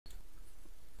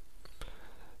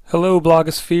Hello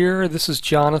blogosphere, this is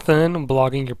Jonathan, I'm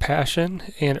blogging your passion,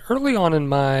 and early on in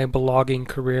my blogging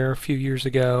career a few years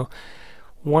ago,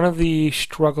 one of the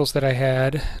struggles that I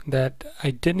had that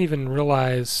I didn't even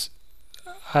realize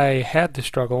I had the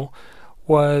struggle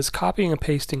was copying and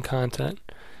pasting content.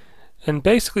 And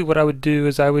basically what I would do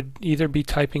is I would either be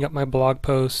typing up my blog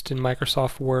post in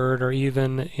Microsoft Word or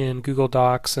even in Google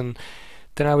Docs, and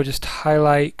then I would just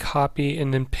highlight, copy,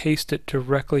 and then paste it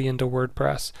directly into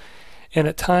WordPress. And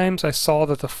at times I saw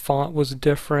that the font was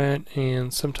different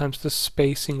and sometimes the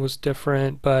spacing was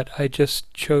different, but I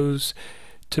just chose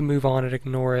to move on and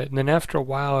ignore it. And then after a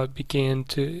while it began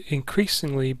to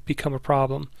increasingly become a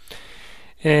problem.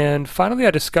 And finally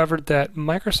I discovered that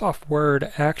Microsoft Word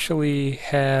actually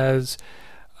has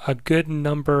a good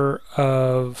number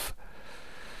of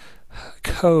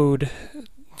code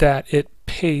that it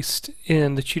pastes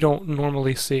in that you don't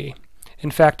normally see.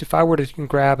 In fact, if I were to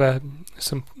grab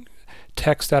some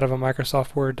text out of a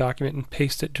Microsoft Word document and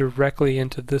paste it directly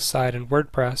into this side in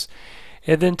WordPress,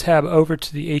 and then tab over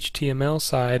to the HTML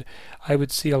side, I would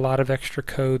see a lot of extra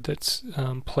code that's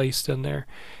placed in there.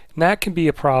 And that can be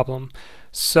a problem.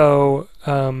 So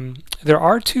there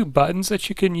are two buttons that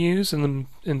you can use, and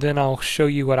then I'll show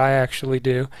you what I actually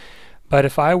do. But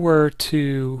if I were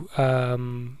to,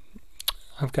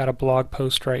 I've got a blog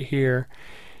post right here,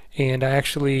 and I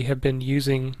actually have been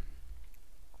using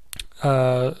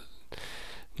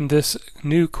this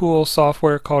new cool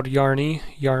software called Yarny.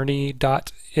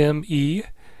 Yarny.me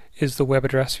is the web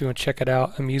address if you want to check it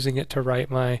out. I'm using it to write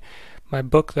my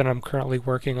book that I'm currently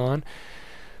working on.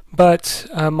 But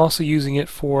I'm also using it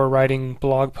for writing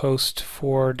blog posts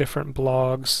for different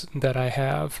blogs that I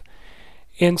have.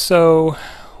 And so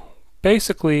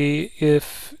basically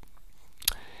if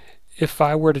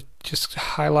I were to just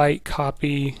highlight,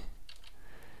 copy,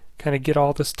 kind of get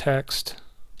all this text,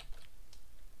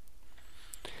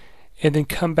 and then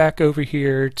come back over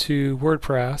here to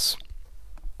WordPress.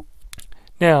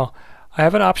 Now, I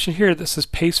have an option here that says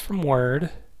paste from Word,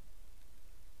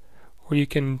 or you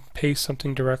can paste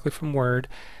something directly from Word.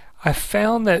 I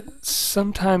found that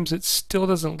sometimes it still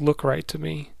doesn't look right to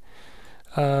me,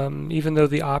 even though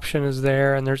the option is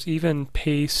there, and there's even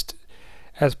paste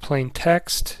as plain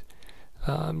text.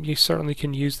 You certainly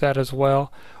can use that as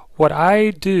well. What I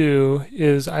do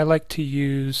is I like to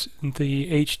use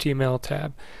the HTML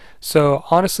tab. So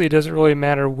honestly, it doesn't really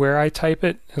matter where I type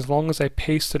it, as long as I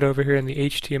paste it over here in the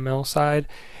HTML side.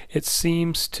 It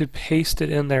seems to paste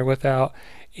it in there without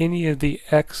any of the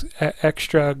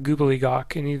extra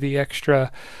gobbledygook, any of the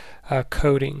extra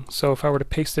coding. So if I were to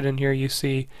paste it in here, you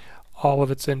see all of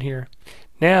it's in here.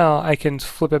 Now I can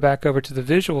flip it back over to the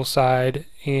visual side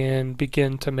and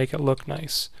begin to make it look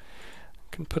nice.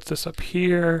 I can put this up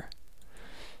here.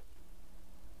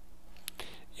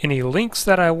 Any links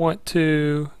that I want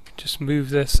to, just move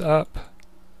this up.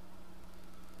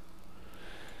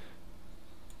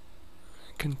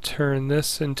 I can turn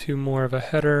this into more of a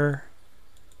header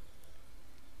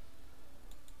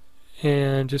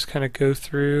and just kind of go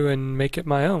through and make it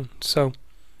my own. So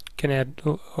can add,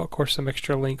 of course, some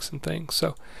extra links and things.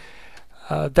 So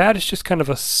that is just kind of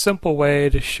a simple way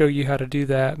to show you how to do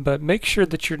that, but make sure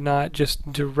that you're not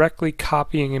just directly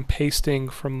copying and pasting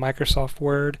from Microsoft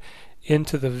Word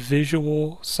into the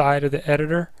visual side of the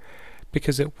editor,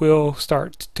 because it will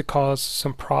start to cause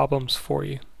some problems for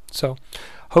you. So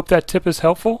hope that tip is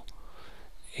helpful,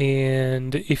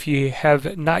 and if you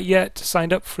have not yet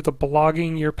signed up for the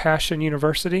Blogging Your Passion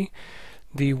University,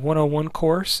 the 101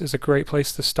 course is a great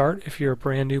place to start if you're a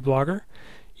brand new blogger.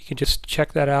 You can just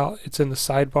check that out. It's in the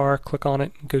sidebar. Click on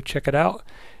it and go check it out,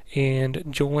 and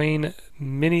join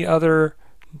many other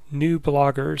new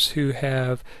bloggers who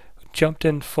have jumped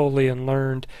in fully and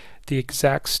learned the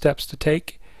exact steps to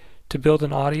take to build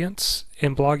an audience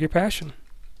and blog your passion.